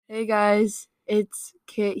Hey guys, it's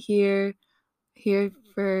Kit here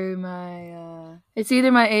for my it's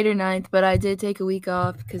either my 8th or 9th, but I did take a week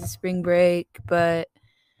off because of spring break, but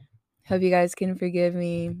hope you guys can forgive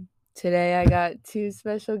me. Today I got 2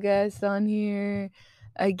 special guests on here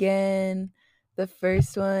again. The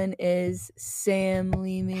first one is Sam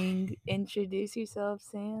Leaming. Introduce yourself,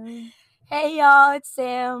 Sam. Hey y'all, it's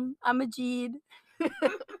Sam. I'm a Jeed.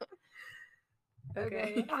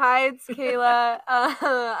 Okay. Hi, it's Kayla.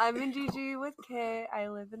 I'm in Gigi with Kit. I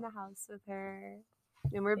live in the house with her,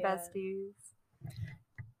 and we're besties.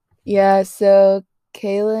 Yeah, so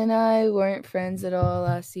Kayla and I weren't friends at all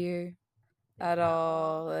last year. At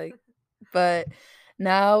all. But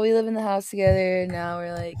now we live in the house together. Now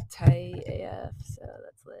we're like tight AF, so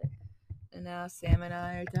that's lit. And now Sam and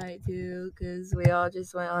I are tight too, because we all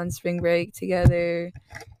just went on spring break together.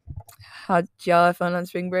 How'd y'all have fun on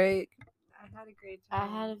spring break? I had a great time.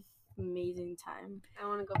 I had an amazing time. I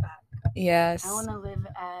want to go back. Yes. I want to live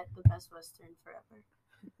at the Best Western forever.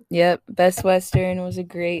 Yep, Best Western was a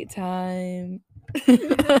great time. A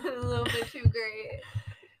little bit too great.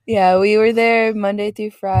 Yeah, we were there Monday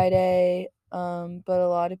through Friday, but a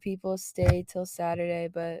lot of people stayed till Saturday,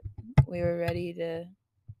 but we were ready to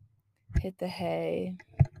hit the hay.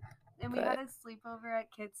 And we had a sleepover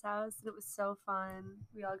at Kit's house, and it was so fun.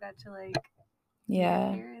 We all got to meet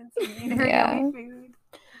her parents and eat her yummy food.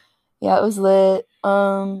 Yeah, it was lit.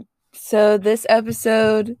 So this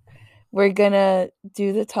episode, we're gonna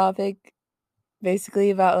do the topic basically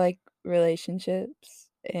about relationships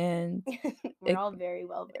and we're all very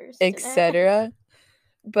well versed, etc.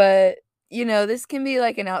 But this can be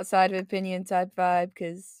like an outside of opinion type vibe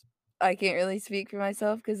because I can't really speak for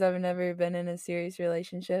myself because I've never been in a serious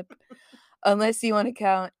relationship, unless you want to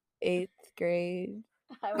count 8th grade.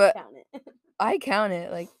 I would count it. I count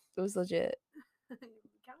it. Like, it was legit.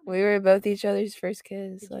 We were both each other's first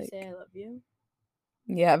kiss. Did you say I love you?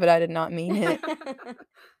 Yeah, but I did not mean it.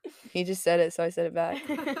 He just said it, so I said it back.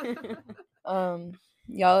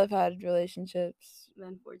 Y'all have had relationships.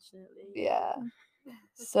 Unfortunately. Yeah.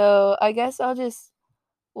 So I guess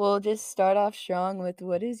we'll just start off strong with,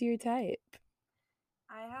 what is your type?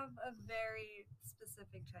 I have a very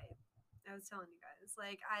specific type. I was telling you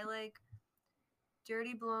guys. I like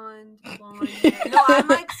dirty blonde hair. No, I'm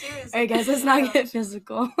serious. Alright guys, let's not get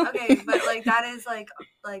physical. Okay, but that is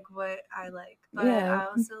what I like. But Yeah. I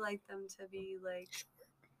also like them to be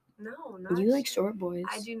no, not you like short boys.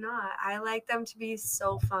 I do not. I like them to be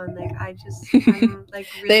so fun. I'm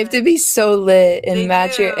really, they have to be so lit and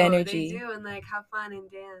match your They energy. do, and have fun and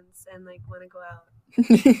dance and want to go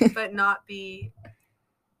out. But not be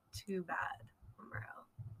too bad when we're out.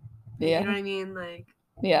 Yeah. You know what I mean?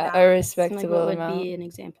 A respectable what amount. would be an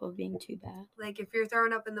example of being too bad? If you're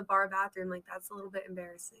throwing up in the bar bathroom, that's a little bit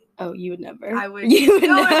embarrassing. Oh, you would never. I would. You would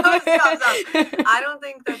never. No, stop. I don't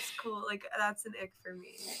think that's cool. That's an ick for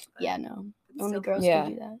me. Yeah, no. Only girls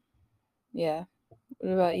can do that. Yeah.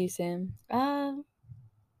 What about you, Sam? I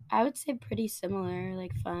would say pretty similar.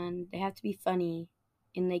 Fun. They have to be funny,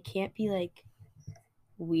 and they can't be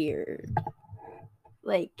weird.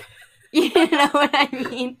 You know what I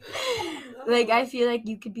mean? I feel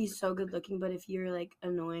you could be so good looking, but if you're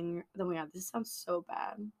annoying, oh my god, this sounds so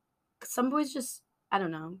bad. Some boys just, I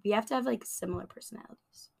don't know. We have to have similar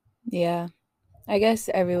personalities. Yeah, I guess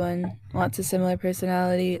everyone wants a similar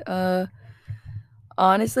personality.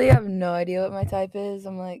 Honestly, I have no idea what my type is.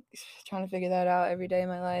 I'm trying to figure that out every day of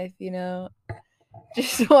my life.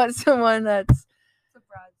 Just want someone that's it's a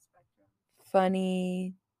broad spectrum.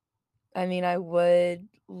 Funny. I mean, I would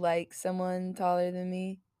like someone taller than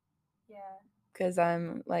me. Yeah. Because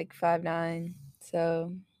I'm 5'9",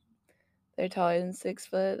 so they're taller than 6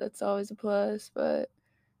 foot. That's always a plus. But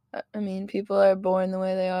I mean, people are born the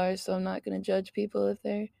way they are, so I'm not gonna judge people if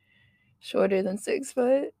they're shorter than 6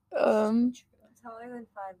 foot. Taller than 5'9".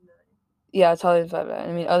 Yeah, taller than 5'9".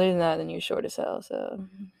 I mean, other than that, then you're short as hell. So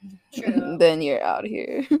then you're out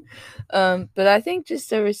here. But I think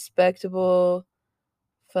just a respectable,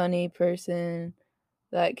 funny person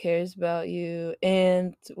that cares about you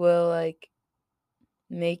and will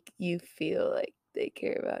make you feel like they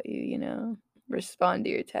care about you, respond to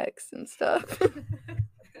your texts and stuff. We're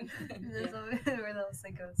those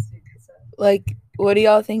psychos too. So. What do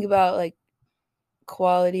y'all think about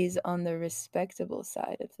qualities on the respectable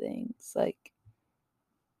side of things?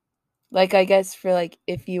 I guess for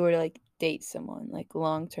if you were to date someone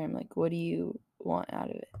long term, what do you want out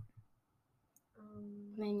of it?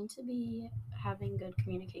 They need to be having good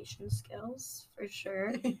communication skills for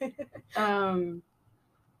sure.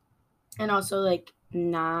 And also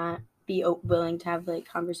not be willing to have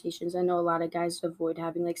conversations. I know a lot of guys avoid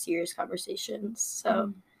having serious conversations,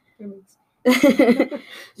 so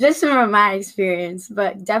Just from my experience,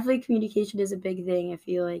 but definitely communication is a big thing. I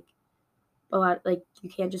feel like a lot, like you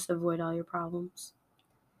can't just avoid all your problems.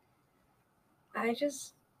 I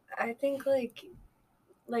think like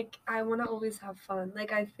I want to always have fun.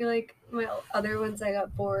 Like I feel like my other ones I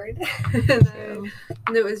got bored, and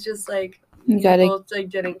it was just like You we gotta- both like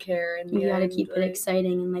didn't care, and You gotta keep it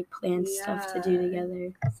exciting and like plan stuff to do Yeah.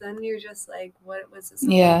 together. Then you're just like, what was this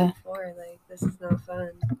Yeah. even for? Like this is not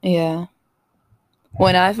fun. Yeah.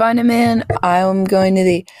 When I find a man, I'm going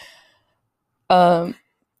to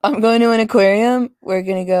an aquarium. We're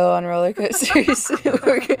gonna go on roller coasters.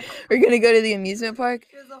 we're gonna go to the amusement park.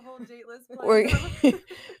 There's a whole date list We're planned.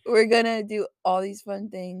 we're gonna do all these fun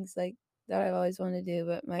things like that I've always wanted to do,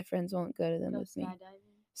 but my friends won't go to them with me.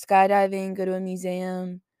 Skydiving, go to a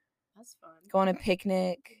museum, That's fun. go on a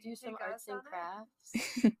picnic. Do some Take arts us and on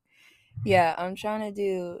it? crafts. Yeah, I'm trying to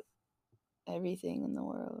do everything in the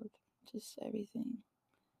world. Just everything.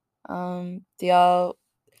 Do y'all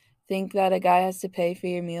think that a guy has to pay for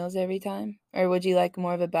your meals every time? Or would you like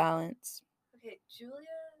more of a balance? Okay, Julia,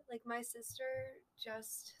 like my sister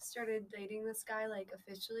just started dating this guy like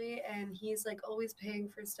officially, and he's like always paying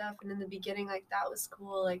for stuff, and in the beginning like that was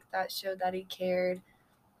cool, like that showed that he cared.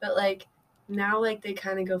 But like now like they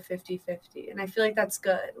kind of go 50-50, and I feel like that's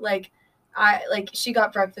good. Like she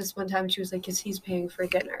got breakfast one time and she was like, 'cause he's paying for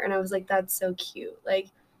dinner, and I was like, that's so cute. Like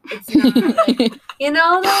it's not like you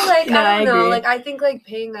know though, like No, I don't I know, agree. like I think like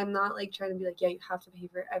paying, I'm not like trying to be like, yeah, you have to pay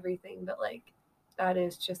for everything, but like that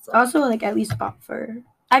is just like, Also, like at least offer.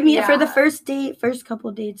 I mean, for the Yeah. first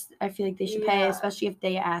couple dates, I feel like they should pay, Yeah. especially if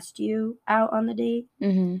they asked you out on the date.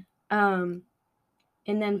 Mm-hmm.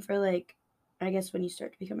 And then for like, I guess when you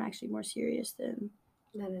start to become actually more serious, then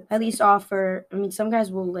then it's at least offer. I mean, some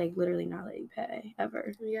guys will like literally not let you pay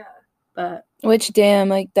ever, yeah. but Which, damn,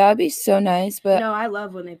 like, that'd be so nice, but no, I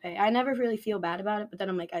love when they pay. I never really feel bad about it, but then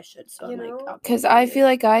I'm like, I should. So You I'm like, know, I'll pay because for I you. feel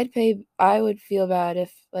like I would feel bad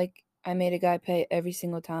if, like, I made a guy pay every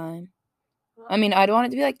single time. I mean, I'd want it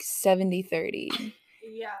to be, like, 70-30.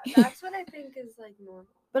 Yeah, that's what I think is like normal.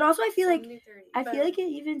 But also, I feel like 70-30, I but feel like it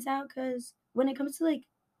evens out because when it comes to like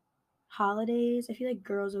holidays, I feel like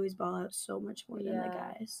girls always ball out so much more than the Yeah.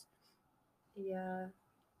 guys. yeah,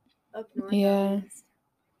 up north. Yeah. at least.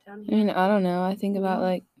 Down I mean, here, I don't know. I think about,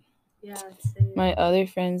 like, yeah, same. my other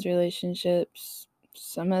friends' relationships.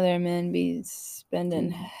 Some of their men be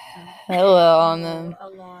spending hella on them. a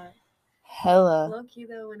lot. Hella. Lucky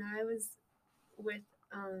though, when I was with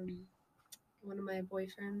one of my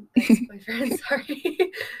ex-boyfriends, sorry,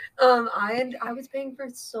 I was paying for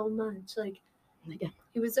so much. Like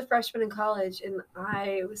he was a freshman in college and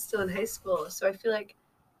I was still in high school, so I feel like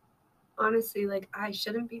honestly, like I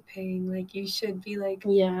shouldn't be paying. Like you should be like,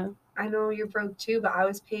 Yeah. I know you're broke too, but I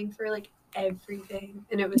was paying for like everything,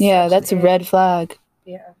 and it was Yeah, such that's a an red flag.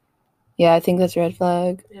 Yeah, Yeah, I think that's a red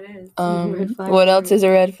flag. it is. Red flag What else alert. is a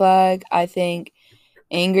red flag? I think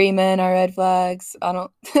angry men are red flags. I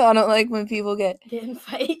don't like when people get in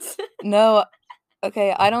fights. No.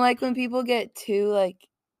 Okay, I don't like when people get too like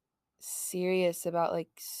serious about like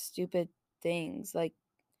stupid things. Like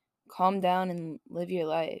calm down and live your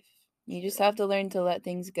life. You just have to learn to let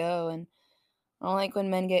things go, and I don't like when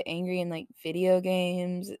men get angry in like video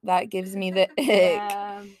games. That gives me the ick.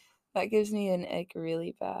 Yeah. That gives me an ick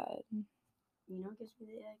really bad. You know what gives me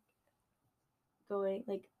the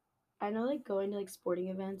ick? I know like going to like sporting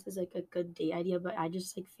events is like a good date idea, but I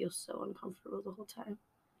just like feel so uncomfortable the whole time.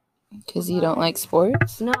 Because you don't like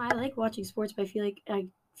sports? No, I like watching sports, but I feel like I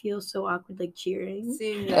feel so awkward like cheering.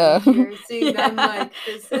 Seeing them here, seeing them Yeah. like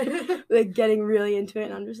this. like getting really into it,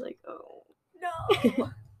 and I'm just like, oh No.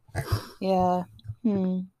 Yeah.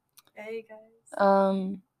 Hey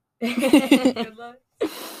guys. Good luck.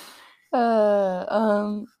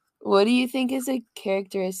 What do you think is a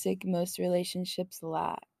characteristic most relationships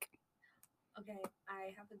lack? Okay,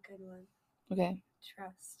 I have a good one. Okay.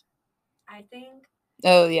 Trust. I think.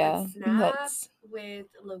 Oh yeah. Snap with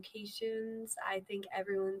locations. I think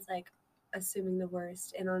everyone's like assuming the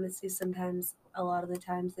worst, and honestly, sometimes a lot of the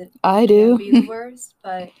times it I can do. be the worst,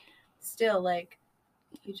 but still, like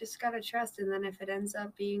you just gotta trust, and then if it ends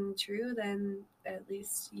up being true, then at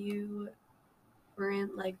least you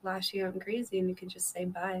weren't like lashing out and crazy, and you can just say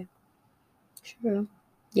bye. True.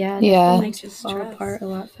 Yeah. Yeah. It makes it fall apart a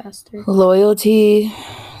lot faster. Loyalty.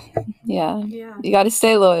 Yeah. Yeah. You got to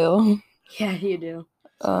stay loyal. Yeah, you do.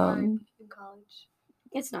 In college.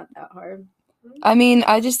 It's not that hard. I mean,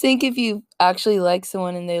 I just think if you actually like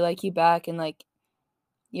someone and they like you back and like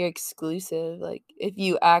you're exclusive, like if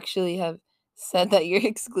you actually have said that you're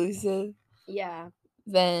exclusive, yeah,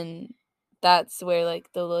 then that's where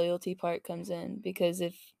like the loyalty part comes in. Because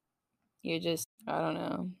if you're just, I don't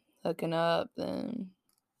know, hooking up, then,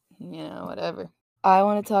 whatever. I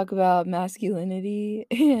want to talk about masculinity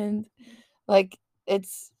and, like,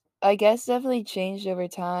 it's, I guess, definitely changed over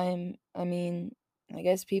time. I mean, I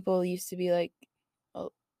guess people used to be, like,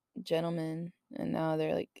 gentlemen, and now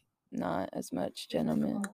they're, like, not as much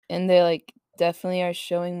gentlemen. And they, like, definitely are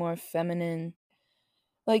showing more feminine.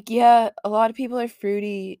 Like, yeah, a lot of people are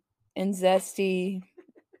fruity and zesty.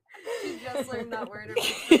 She just learned that word over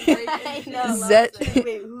spring break. I And know. she loves it.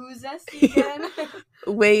 Wait, who's zesty again?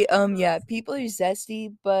 Wait, yeah, people are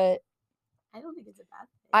zesty, but I don't think it's a bad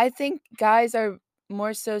thing. I think guys are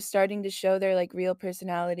more so starting to show their, like, real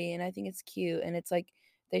personality, and I think it's cute, and it's like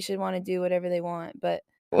they should want to do whatever they want. But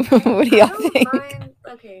what do y'all think? Mind,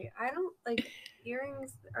 okay, I don't like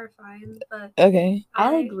earrings are fine, but Okay.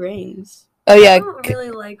 I like rings. Oh yeah. I don't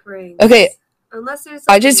really like rings. Okay. Unless there's.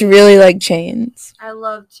 I just really like chains. I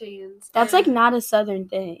love chains. That's like not a Southern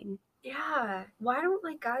thing. Yeah. Why don't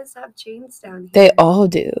like guys have chains down here? They all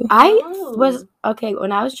do. I was okay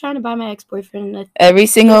when I was trying to buy my ex-boyfriend. Every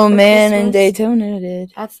single man in Christmas, Daytona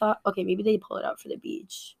did. I thought, okay, maybe they pull it out for the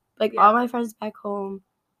beach. Like all my friends back home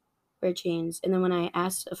wear chains, and then when I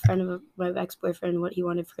asked a friend of my ex-boyfriend what he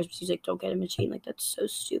wanted for Christmas, he's like, "Don't get him a chain. Like that's so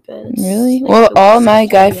stupid." It's, really? like, Well, all my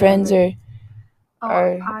guy friends wear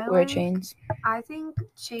I chains. I think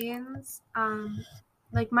chains.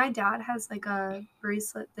 Like my dad has like a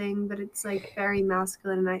bracelet thing, but it's like very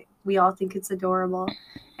masculine, and we all think it's adorable.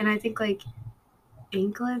 And I think like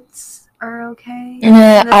anklets are okay.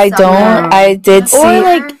 I don't. I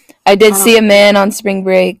did see a man on spring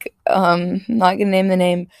break. I'm not gonna name the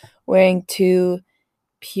name, wearing 2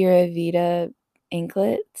 Pura Vida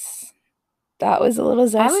anklets. That was a little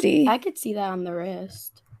zesty. I could see that on the wrist.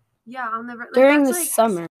 Yeah, on the like, during the like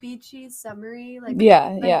summer, beachy, summery. Like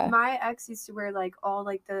yeah. My ex used to wear like all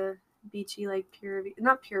like the beachy like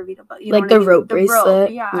not Pura Vida, but you like know the rope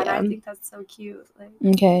bracelet. Yeah, and I think that's so cute. Like,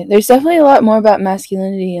 okay, there's definitely a lot more about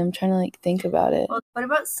masculinity. I'm trying to like think about it. Well, what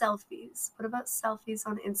about selfies? What about selfies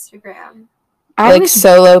on Instagram?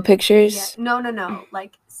 Solo pictures? Yeah. No,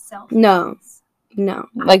 like selfies. No.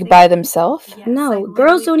 Like by themselves? Yes, no, like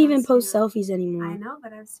girls don't even post selfies anymore. I know,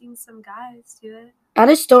 but I've seen some guys do it. I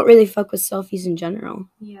just don't really fuck with selfies in general.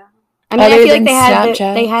 Yeah. I mean, I feel like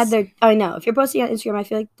they had their. I know. If you're posting on Instagram, I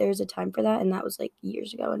feel like there's a time for that, and that was like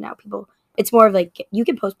years ago. And now people, it's more of like you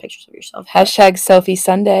can post pictures of yourself. #selfie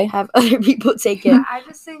Sunday. Have other people take it. I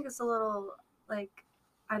just think it's a little like,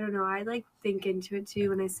 I don't know. I like think into it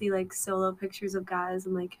too when I see like solo pictures of guys.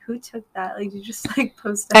 I'm like, who took that? Like, you just like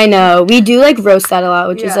post that. I know. We do like roast that a lot,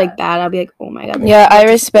 which is like bad. I'll be like, oh my god. Yeah, I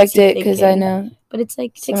respect it because I know. But it's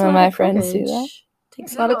like some of my friends do that.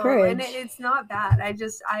 Takes a lot of courage. And it's not bad.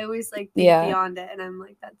 I always like think beyond it, and I'm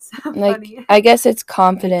like, that's funny. Like, I guess it's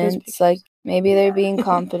confidence. Like maybe they're being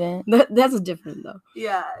confident. That's different though.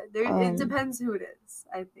 Yeah, it depends who it is.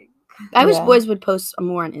 I think. I wish boys would post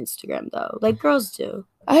more on Instagram though, like girls do.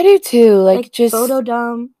 I do too. Like just photo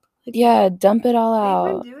dump. Like, dump it all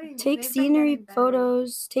out. Take scenery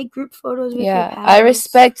photos. Take group photos with your pals. I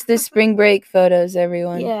respect the spring break photos,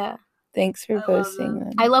 everyone. Yeah. Thanks for posting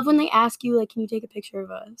them. I love when they ask you, like, can you take a picture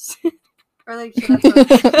of us? Or like,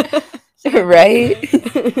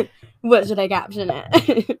 right? What should I caption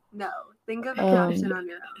it? No, think of a caption on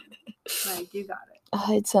your own. Like, you got it.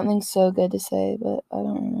 I had something so good to say, but I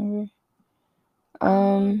don't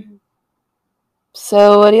remember.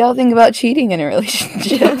 So what do y'all think about cheating in a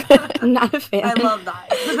relationship? I'm not a fan. I love that.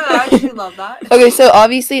 I actually love that. Okay, so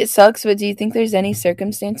obviously it sucks, but do you think there's any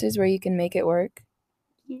circumstances where you can make it work?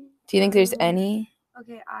 Do you think there's any?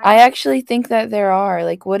 Okay, I actually think that there are.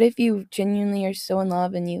 Like, what if you genuinely are so in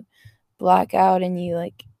love and you black out and you,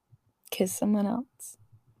 like, kiss someone else?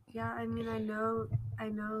 Yeah, I mean, I know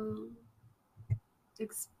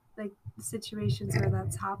like situations where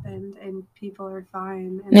that's happened and people are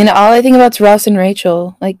fine. I mean, all I think about is Ross and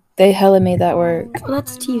Rachel. Like, they hella made that work. Well,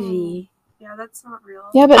 that's TV. Yeah, that's not real.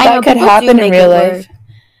 Yeah, but that could happen in real life.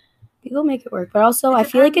 People make it work, but also I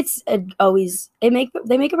feel like it's always they make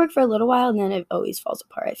it work for a little while and then it always falls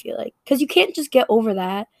apart. I feel like because you can't just get over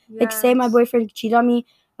that. Yes. Like, say my boyfriend cheated on me.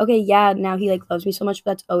 Okay, yeah, now he like loves me so much,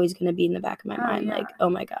 but that's always gonna be in the back of my mind. Yeah. Like, oh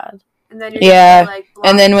my god. And then you're gonna, like,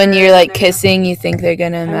 and then when you're like kissing, you think they're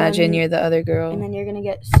gonna imagine you're the other girl, and then you're gonna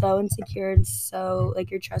get so insecure and so like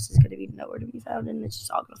your trust is gonna be nowhere to be found, and it's just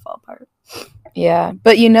all gonna fall apart. Yeah,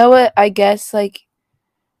 but you know what? I guess like,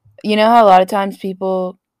 you know how a lot of times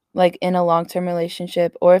people like in a long-term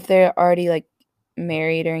relationship, or if they're already like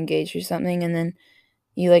married or engaged or something, and then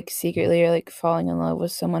you like secretly are like falling in love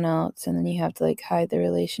with someone else, and then you have to like hide the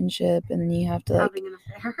relationship, and then you have to like having an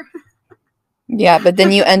affair. Yeah, but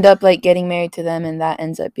then you end up like getting married to them, and that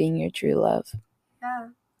ends up being your true love. Yeah.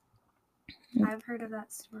 I've heard of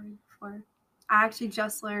that story before. I actually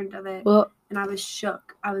just learned of it, Well, and I was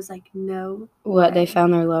shook. I was like, no. what, they way.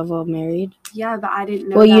 found their love while married? Yeah, but I didn't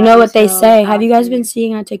know. Well, you that know what they until say. Have you guys after. been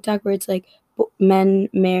seeing on TikTok where it's like men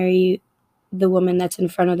marry the woman that's in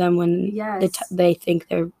front of them when Yes. they think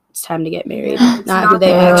it's time to get married, Yeah, it's not who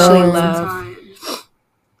they the actually most love. time.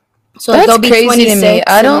 So like That's they'll be crazy to me. 26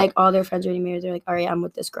 I and don't- like all their friends are getting married. They're like, all right, I'm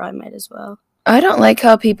with this girl. I might as well. I don't like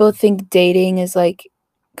how people think dating is like,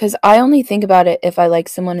 because I only think about it if I like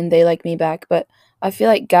someone and they like me back, but I feel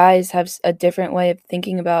like guys have a different way of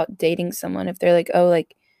thinking about dating someone. If they're like, oh,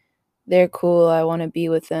 like, they're cool, I want to be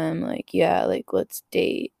with them, like, yeah, like, let's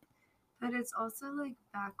date. But it's also like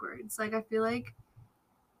backwards. Like I feel like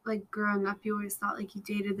growing up, you always thought like you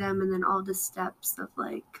dated them, and then all the steps of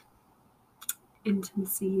like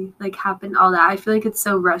intimacy like happened, all that. I feel like it's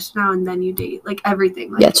so rushed now, and then you date, like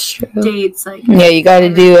everything, like That's true. dates, like Yeah, you got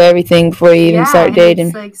to do everything before you even start and dating.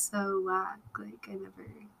 it's like so whack. Like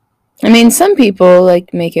I mean, some people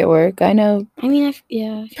like make it work. I know. I mean,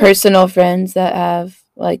 yeah. Personal friends that have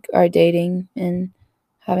like are dating and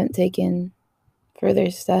haven't taken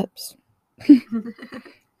further steps.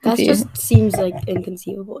 That just seems like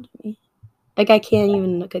inconceivable to me. Like I can't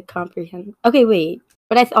even comprehend. Okay, wait.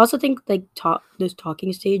 But I also think like this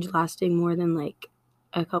talking stage lasting more than like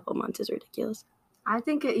a couple months is ridiculous. I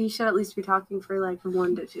think you should at least be talking for like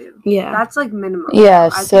 1 to 2. Yeah, that's like minimum. Yeah.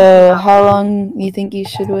 I So how long you think you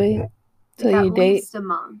should wait till like you at date? least a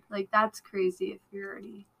month. Like that's crazy if you're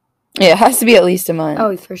already. Yeah, it has to be at least a month.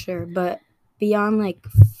 Oh, for sure. But beyond like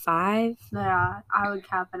 5, yeah, I would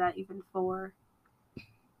cap it at even 4.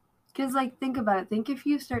 Because like think about it. Think if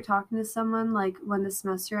you start talking to someone like when the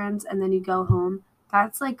semester ends and then you go home.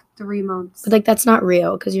 That's like 3 months. But like that's not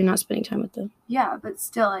real because you're not spending time with them. Yeah, but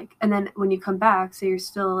still like, and then when you come back, so you're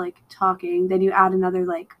still like talking, then you add another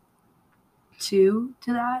like 2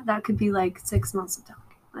 to that. That could be like 6 months of talking.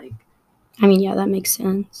 Like, I mean, yeah, that makes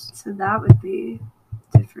sense. So that would be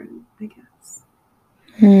different, I guess.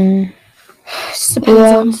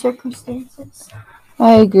 Depends on circumstances.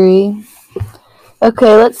 I agree.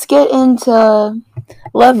 Okay, let's get into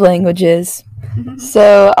love languages.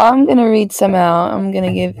 So I'm going to read some out. I'm going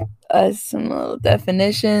to give us some little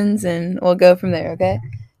definitions and we'll go from there, okay?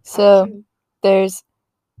 So there's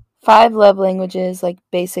 5 love languages, like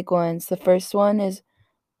basic ones. The first one is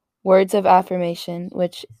words of affirmation,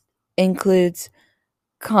 which includes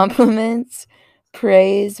compliments,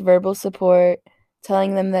 praise, verbal support,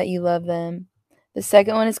 telling them that you love them. The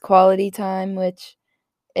second one is quality time, which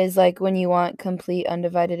is like when you want complete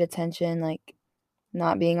undivided attention, like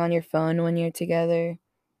not being on your phone when you're together.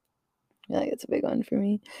 I feel like it's a big one for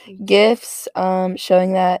me. Gifts,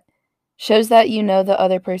 shows that you know the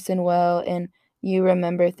other person well and you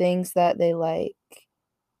remember things that they like.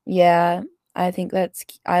 Yeah, I think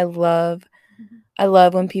I love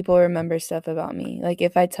when people remember stuff about me. Like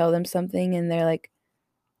if I tell them something and they're like,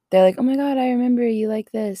 oh my God, I remember you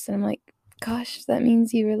like this. And I'm like, gosh, that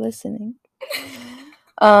means you were listening.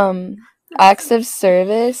 Acts of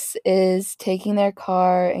service is taking their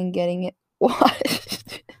car and getting it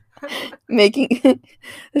washed.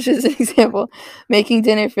 This is an example. Making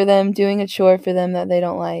dinner for them, doing a chore for them that they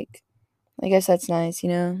don't like. I guess that's nice,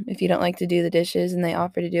 if you don't like to do the dishes and they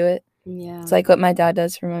offer to do it. Yeah. It's like what my dad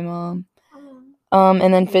does for my mom.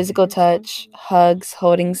 And then physical touch, hugs,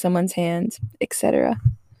 holding someone's hand, etc.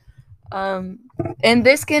 And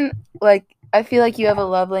this can, like, I feel like you have a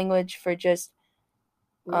love language for just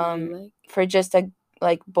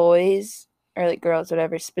like boys or like girls,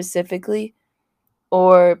 whatever, specifically,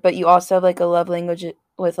 but you also have like a love language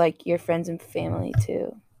with like your friends and family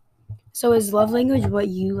too. So is love language what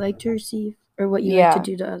you like to receive or what you like to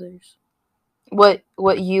do to others? What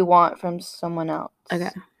you want from someone else. Okay.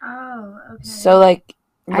 Oh, okay. So like,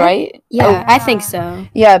 right? I think so.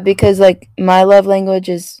 Yeah, because like my love language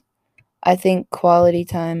is, I think, quality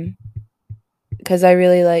time. Because I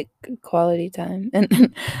really like quality time.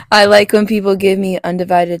 And I like when people give me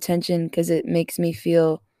undivided attention because it makes me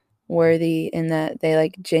feel worthy and that they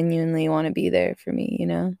like genuinely want to be there for me,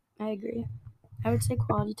 I agree. I would say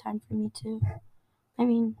quality time for me too. I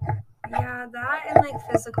mean, yeah, that and like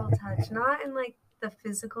physical touch, not in like the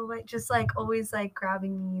physical way, just like always like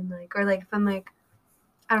grabbing me and like, or like if I'm like,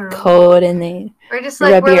 I don't know, cold and they or just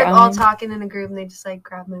like we're like all talking in a group and they just like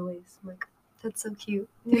grab my waist. I'm like, that's so cute,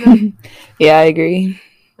 Yeah, I agree.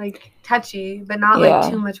 Like touchy, but not like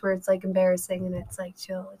too much where it's like embarrassing and it's like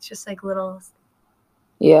chill. It's just like little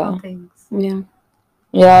things. Yeah,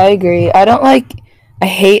 I agree. I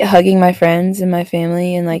hate hugging my friends and my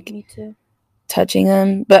family and like me too. Touching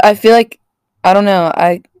them, but I feel like I don't know.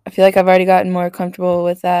 I feel like I've already gotten more comfortable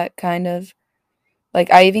with that kind of.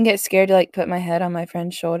 Like, I even get scared to, like, put my head on my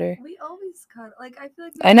friend's shoulder. We always cuddle. Like, I feel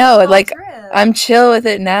like I know, cuddled all like, trip. I'm chill with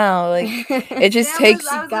it now. Like, it just Sam takes.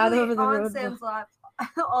 I was got literally over the on road Sam's lap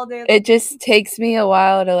all day. It just takes me a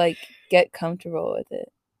while to, like, get comfortable with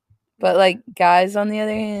it. But, like, guys, on the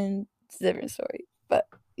other hand, it's a different story. But,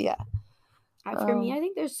 yeah. For me, I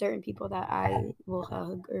think there's certain people that I will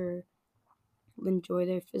hug or enjoy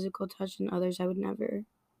their physical touch, and others I would never.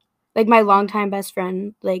 Like my longtime best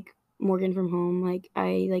friend, like Morgan from home, like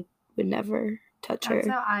I like would never touch That's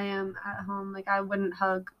her. how I am at home. Like, I wouldn't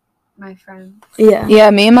hug my friends. Yeah. Yeah,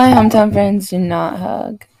 me and my hometown friends do not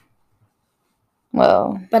hug.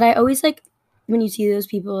 Well, but I always like when you see those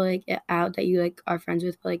people like out that you like are friends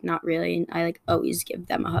with, but like not really, and I like always give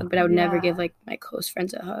them a hug, but I would never give like my close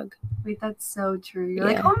friends a hug. Wait, that's so true. You're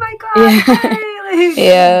Yeah. like, oh my god, Yeah. hey! Like,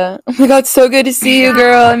 yeah. Oh my god, so good to see you,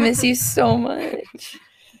 girl. I miss you so much.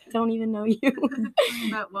 Don't even know you.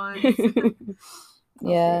 We met once.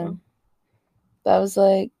 Yeah. That was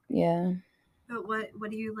like, yeah. But what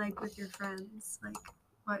do you like with your friends? Like,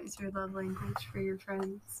 what is your love language for your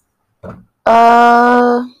friends?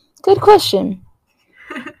 Good question.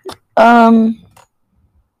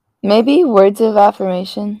 Maybe words of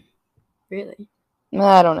affirmation. Really?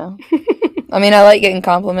 I don't know. I mean, I like getting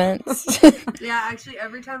compliments. Yeah, actually,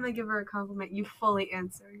 every time I give her a compliment, you fully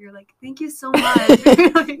answer. You're like, "Thank you so much."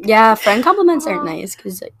 Like, yeah, friend compliments aren't nice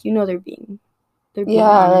because like you know they're being Yeah,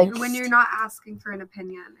 honest. like when you're not asking for an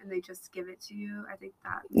opinion and they just give it to you, I think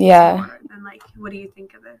that Yeah. more than like, what do you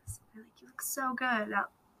think of this? They're like, you look so good. That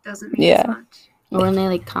doesn't mean Yeah. as much. Or when they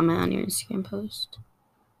like comment on your Instagram post.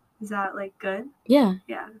 Is that like good? Yeah.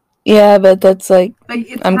 Yeah. Yeah, but that's like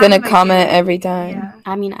it's I'm kind gonna of a comment given. every time. Yeah.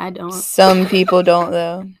 I mean, I don't. Some people don't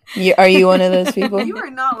though. Are you one of those people? You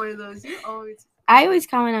are not one of those. You always. I always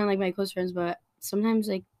comment on like my close friends, but sometimes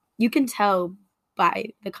like you can tell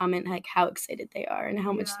by the comment like how excited they are and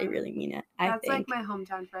how much they really mean it. That's think. like my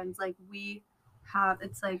hometown friends. Like we have,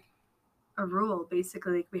 it's like a rule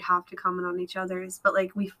basically. Like we have to comment on each other's, but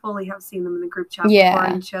like we fully have seen them in the group chat before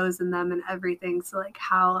and chosen them and everything. So like,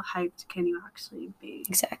 how hyped can you actually be?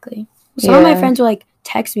 Exactly. Some of my friends will like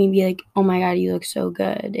text me and be like, "Oh my god, you look so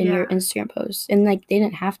good" in your Instagram posts, and like they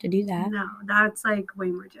didn't have to do that. No, that's like way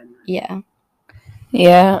more genuine. Yeah.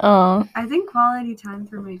 Yeah. Oh. I think quality time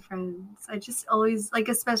for my friends. I just always like,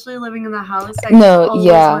 especially living in the house. I always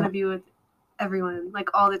want to be with everyone like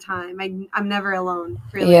all the time. I'm never alone.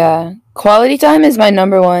 Really. Yeah. Quality time is my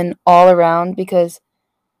number one all around because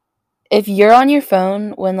if you're on your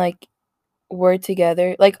phone when like we're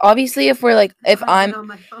together, like obviously if we're like if I'm on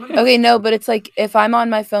my phone. Okay, no, but it's like if I'm on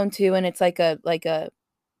my phone too and it's like a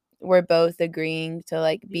we're both agreeing to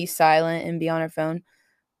like be silent and be on our phone.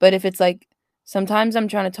 But if it's like sometimes I'm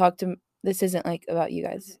trying to talk to this isn't like about you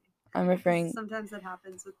guys. I'm referring. Sometimes that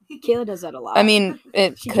happens with me. Kayla does that a lot. I mean,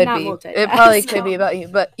 it could be. It probably could be about you.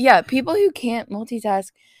 But yeah, people who can't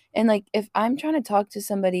multitask and like if I'm trying to talk to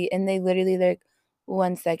somebody and they literally they're like,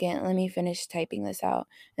 1 second, let me finish typing this out.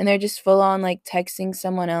 And they're just full on like texting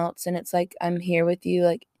someone else and it's like I'm here with you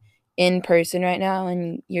like in person right now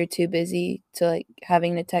and you're too busy to like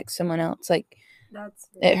having to text someone else. Like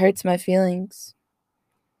it hurts my feelings.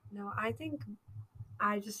 No, I think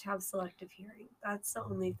I just have selective hearing. That's the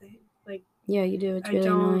only thing. Like, yeah, you do. It's really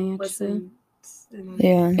annoying, actually.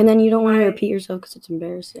 Yeah. And then you don't want to repeat yourself because it's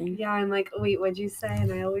embarrassing. Yeah, I'm like, wait, what'd you say?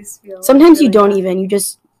 And I always feel. Sometimes really you don't even. You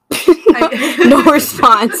just no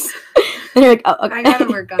response. And you're like, oh, okay. I gotta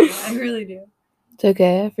work on that. I really do. It's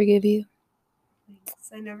okay. I forgive you.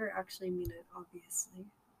 Thanks. I never actually mean it, obviously.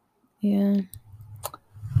 Yeah.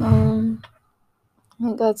 I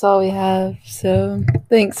think that's all we have. So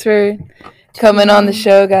thanks for coming on the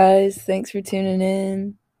show, guys. Thanks for tuning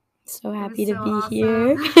in. So happy to be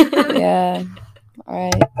here. Yeah. All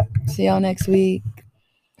right. See y'all next week.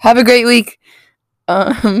 Have a great week.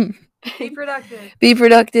 Be productive. Be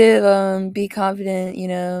productive. Be confident. You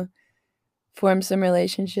know, form some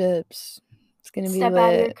relationships. It's gonna be step lit.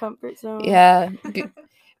 out of your comfort zone. Yeah.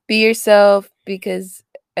 Be yourself because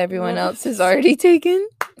everyone else is already taken.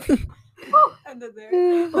 Ended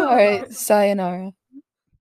there. All right. Sayonara.